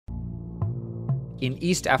In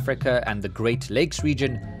East Africa and the Great Lakes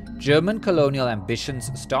region, German colonial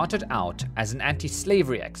ambitions started out as an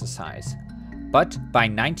anti-slavery exercise. But by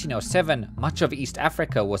 1907, much of East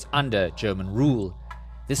Africa was under German rule.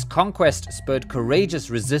 This conquest spurred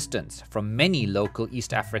courageous resistance from many local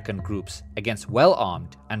East African groups against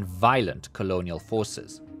well-armed and violent colonial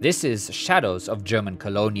forces. This is Shadows of German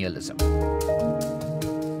Colonialism.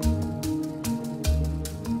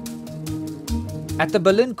 At the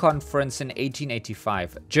Berlin Conference in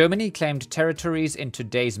 1885, Germany claimed territories in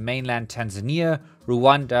today's mainland Tanzania,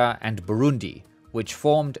 Rwanda, and Burundi, which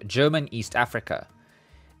formed German East Africa.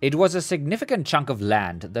 It was a significant chunk of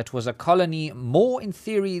land that was a colony more in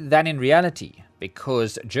theory than in reality,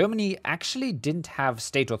 because Germany actually didn't have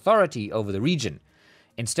state authority over the region.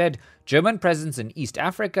 Instead, German presence in East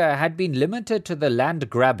Africa had been limited to the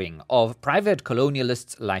land grabbing of private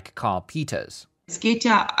colonialists like Karl Peters. There's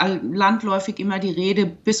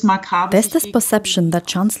this perception that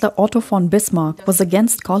Chancellor Otto von Bismarck was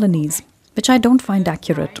against colonies, which I don't find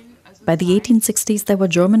accurate. By the 1860s, there were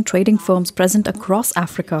German trading firms present across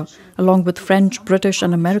Africa, along with French, British,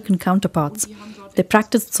 and American counterparts. They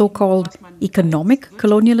practiced so-called economic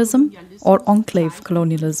colonialism or enclave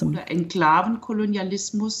colonialism.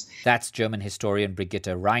 That's German historian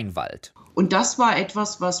Brigitte Reinwald. And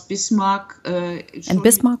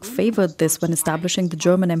Bismarck favored this when establishing the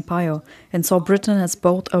German Empire and saw Britain as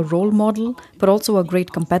both a role model but also a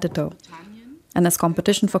great competitor. And as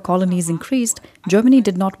competition for colonies increased, Germany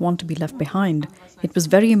did not want to be left behind. It was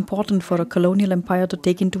very important for a colonial empire to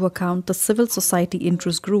take into account the civil society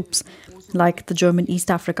interest groups, like the German East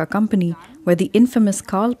Africa Company, where the infamous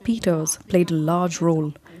Karl Peters played a large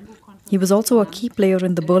role. He was also a key player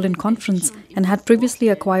in the Berlin Conference and had previously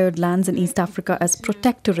acquired lands in East Africa as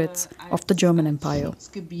protectorates of the German Empire.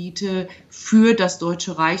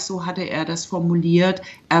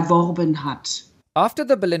 After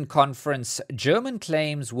the Berlin Conference, German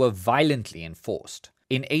claims were violently enforced.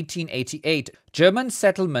 In 1888, German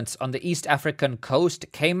settlements on the East African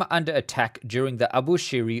coast came under attack during the Abu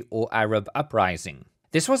Shiri or Arab Uprising.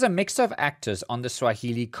 This was a mix of actors on the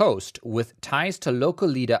Swahili coast with ties to local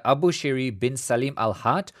leader Abu Shiri bin Salim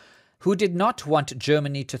al-Had, who did not want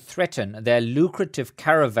Germany to threaten their lucrative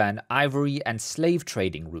caravan, ivory and slave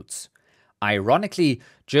trading routes. Ironically,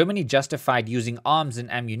 Germany justified using arms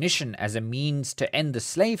and ammunition as a means to end the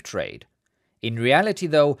slave trade. In reality,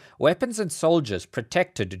 though, weapons and soldiers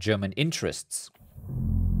protected German interests.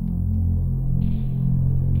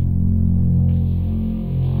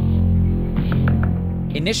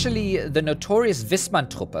 Initially, the notorious Wissmann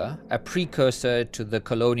Truppe, a precursor to the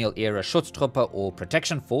colonial era Schutztruppe or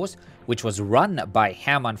protection force, which was run by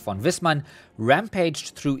Hermann von Wissmann,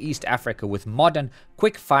 rampaged through East Africa with modern,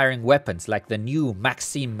 quick-firing weapons like the new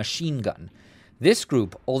Maxim machine gun. This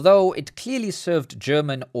group, although it clearly served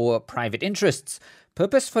German or private interests,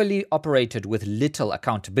 purposefully operated with little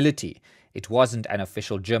accountability. It wasn't an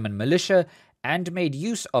official German militia and made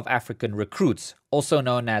use of African recruits, also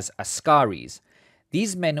known as askaris.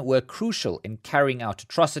 These men were crucial in carrying out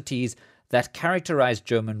atrocities that characterized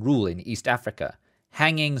German rule in East Africa.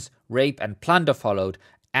 Hangings, rape and plunder followed,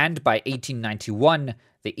 and by 1891,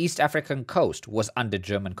 the East African coast was under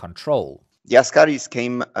German control. The Askaris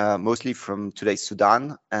came mostly from today's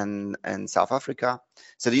Sudan and South Africa.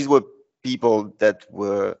 So these were people that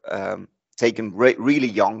were taken really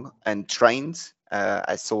young and trained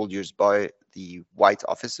as soldiers by the white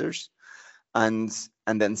officers and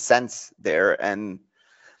then sent there. And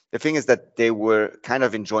the thing is that they were kind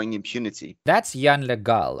of enjoying impunity. That's Jan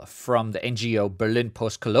Legal from the NGO Berlin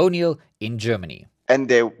Postcolonial in Germany. And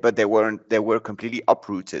they were completely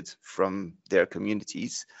uprooted from their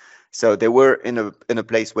communities. So they were in a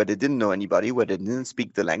place where they didn't know anybody, where they didn't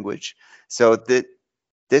speak the language. So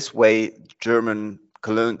this way, the German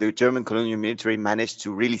colonial military managed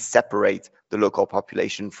to really separate the local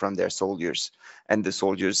population from their soldiers, and the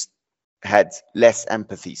soldiers had less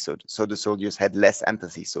empathy. So the soldiers had less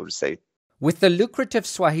empathy, so to say. With the lucrative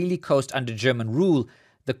Swahili coast under German rule,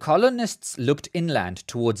 the colonists looked inland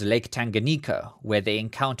towards Lake Tanganyika, where they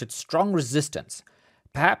encountered strong resistance,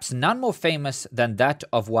 perhaps none more famous than that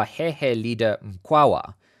of Wahehe leader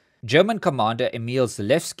Mkwawa. German commander Emil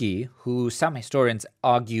Zelewski, who some historians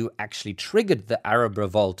argue actually triggered the Arab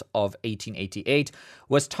Revolt of 1888,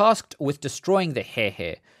 was tasked with destroying the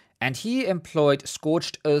Hehe, and he employed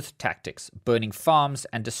scorched earth tactics, burning farms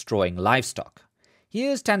and destroying livestock.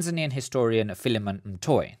 Here's Tanzanian historian Philemon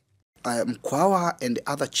Mtoe. Mkwawa and the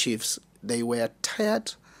other chiefs, they were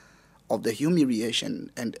tired of the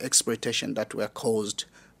humiliation and exploitation that were caused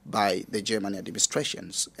by the German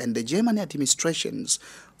administrations. And the German administrations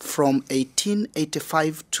from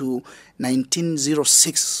 1885 to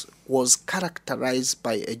 1906 was characterized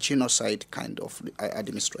by a genocide kind of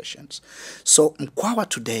administrations. So Mkwawa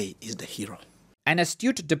today is the hero. An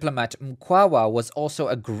astute diplomat, Mkwawa was also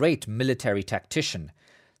a great military tactician.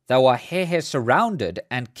 The Wahehe surrounded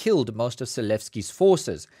and killed most of Zelewski's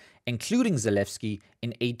forces, including Zelewski in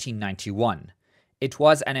 1891. It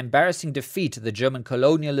was an embarrassing defeat the German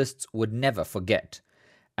colonialists would never forget.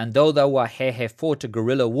 And though the Wahehe fought a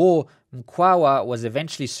guerrilla war, Mkwawa was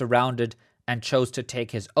eventually surrounded and chose to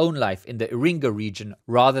take his own life in the Iringa region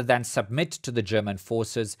rather than submit to the German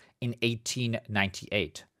forces in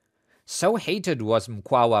 1898. So hated was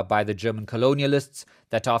Mkwawa by the German colonialists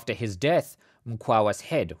that after his death, Mkwawa's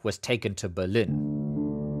head was taken to Berlin.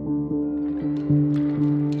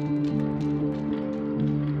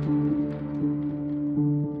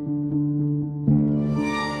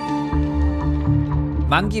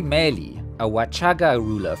 Mangi Meli, a Wachaga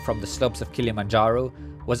ruler from the slopes of Kilimanjaro,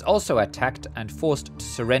 was also attacked and forced to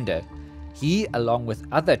surrender. He, along with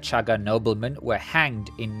other Chaga noblemen, were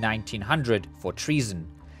hanged in 1900 for treason.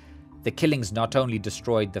 The killings not only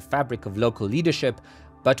destroyed the fabric of local leadership,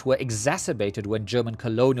 but were exacerbated when German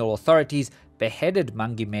colonial authorities beheaded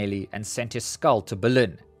Mangi Meli and sent his skull to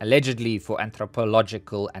Berlin, allegedly for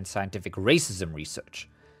anthropological and scientific racism research.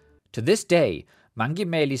 To this day, Mangi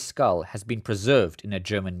Meli's skull has been preserved in a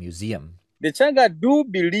German museum. The Chaga do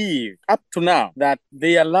believe up to now that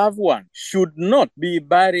their loved one should not be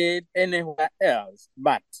buried anywhere else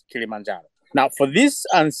but Kilimanjaro. Now, for these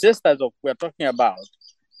ancestors we're talking about,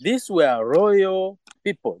 these were royal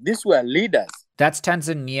people. These were leaders. That's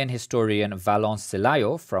Tanzanian historian Valence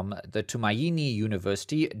Selayo from the Tumaini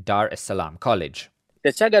University Dar es Salaam College. The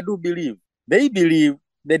Chaga do believe. They believe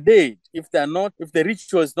the dead, if the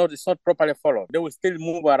ritual is not properly followed, they will still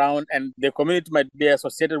move around and the community might be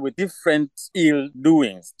associated with different ill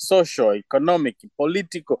doings, social, economic,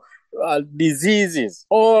 political, diseases,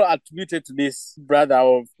 all attributed to this brother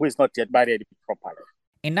who is not yet buried properly.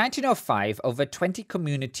 In 1905, over 20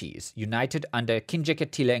 communities united under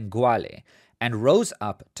Kinjeketile Ngwale and rose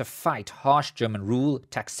up to fight harsh German rule,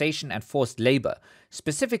 taxation and forced labor,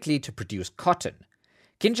 specifically to produce cotton.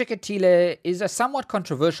 Kinjeketile is a somewhat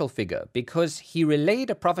controversial figure because he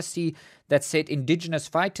relayed a prophecy that said indigenous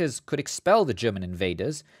fighters could expel the German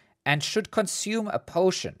invaders and should consume a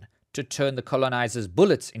potion to turn the colonizers'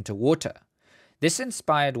 bullets into water. This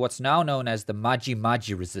inspired what's now known as the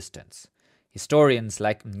Maji resistance. Historians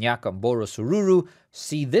like Mnyaka Mboro Sururu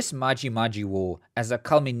see this Maji war as a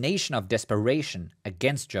culmination of desperation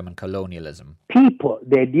against German colonialism. People,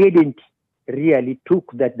 they didn't really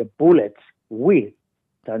took that the bullets will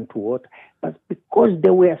turn to water, but because they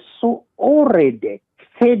were so already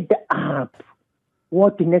fed up,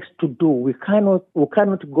 what next to do? We cannot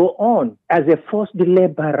go on as a forced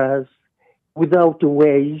laborers without a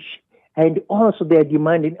wage, and also they are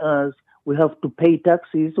demanding us. We have to pay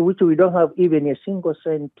taxes, which we don't have even a single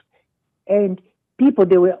cent. And people,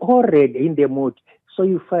 they were already in the mood. So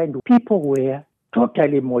you find people were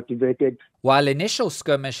totally motivated. While initial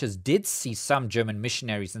skirmishes did see some German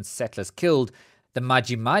missionaries and settlers killed, the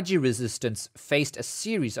Maji resistance faced a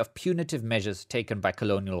series of punitive measures taken by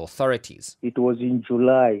colonial authorities. It was in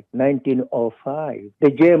July 1905.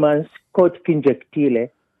 The Germans caught Kinjeketile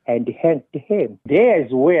and hanged him.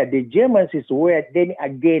 There's where the Germans is where then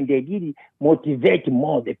again they did motivate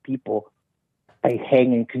more the people by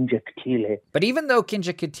hanging Kinjeketile. But even though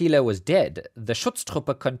Kinjeketile was dead, the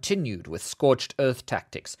Schutztruppe continued with scorched earth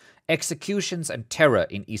tactics, executions and terror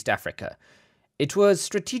in East Africa. It was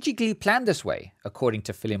strategically planned this way, according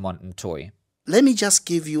to Philemon Mtoy. Let me just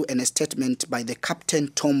give you a statement by the Captain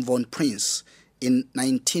Tom von Prince in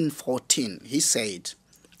 1914. He said,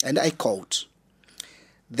 and I quote,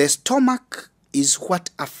 "The stomach is what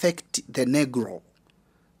affects the Negro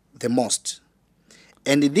the most.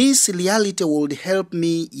 And this reality would help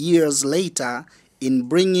me years later in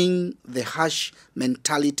bringing the harsh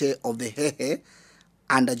mentality of the Hehe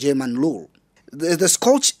under German rule. The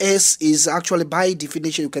Scotch S is actually, by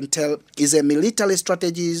definition, you can tell, is a military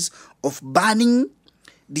strategies of burning,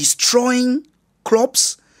 destroying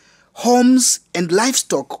crops, homes, and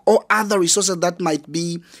livestock or other resources that might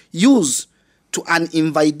be used to an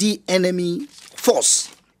invading enemy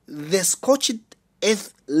force. The scorched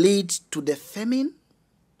earth leads to the famine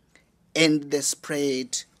and the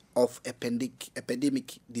spread of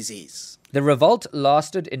epidemic disease." The revolt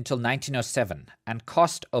lasted until 1907 and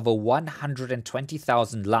cost over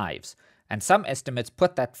 120,000 lives, and some estimates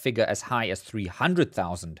put that figure as high as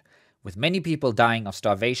 300,000, with many people dying of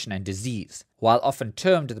starvation and disease. While often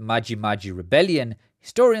termed the Maji Rebellion,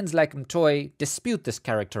 Historians like Mtoy dispute this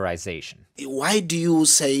characterization. Why do you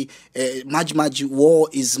say Maji war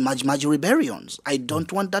is Maji rebellions? I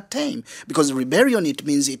don't want that term, because rebellion, it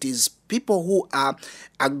means it is people who are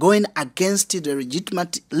going against the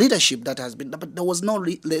legitimate leadership that has been, but there was no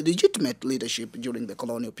legitimate leadership during the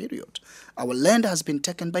colonial period. Our land has been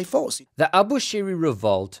taken by force. The Abu Shiri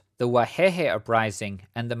revolt, the Wahehe uprising,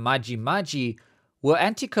 and the Maji were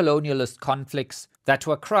anti-colonialist conflicts that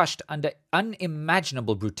were crushed under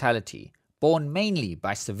unimaginable brutality, borne mainly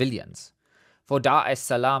by civilians. For Dar es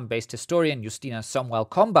Salaam-based historian Justina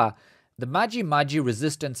Samuel-Komba, the Maji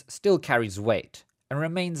resistance still carries weight and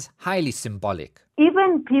remains highly symbolic.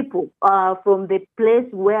 Even people from the place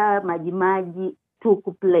where Maji took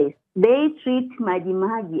place, they treat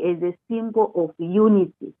Maji as a symbol of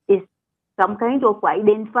unity. It's some kind of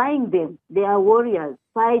identifying them. They are warriors,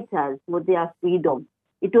 fighters for their freedom.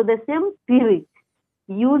 It was the same spirit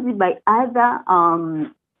used by other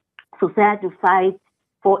society to fight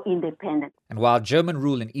for independence. And while German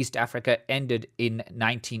rule in East Africa ended in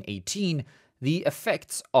 1918, the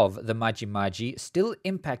effects of the Maji still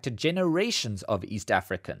impacted generations of East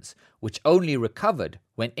Africans, which only recovered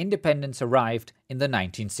when independence arrived in the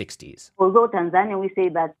 1960s. Although Tanzania, we say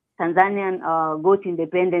that Tanzanian got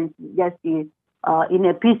independence just in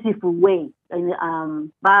a peaceful way.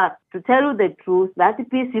 But to tell you the truth, that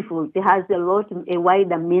peaceful, it has a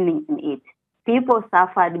wider meaning in it. People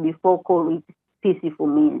suffered before calling it peaceful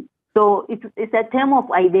meaning. So it's a term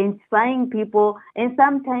of identifying people, and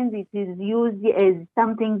sometimes it is used as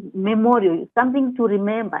something memorial, something to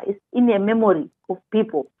remember. It's in a memory of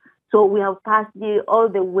people. So we have passed all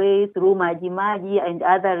the way through Maji and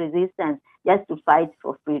other resistance just to fight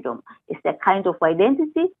for freedom. It's a kind of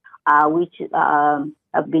identity which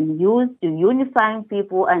have been used to unifying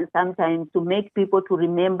people and sometimes to make people to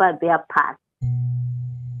remember their past.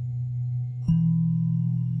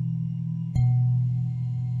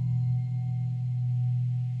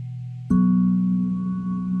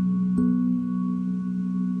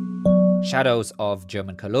 Shadows of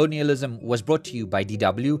German Colonialism was brought to you by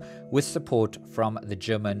DW with support from the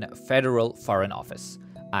German Federal Foreign Office.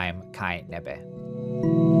 I'm Kai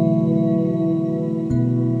Nebe.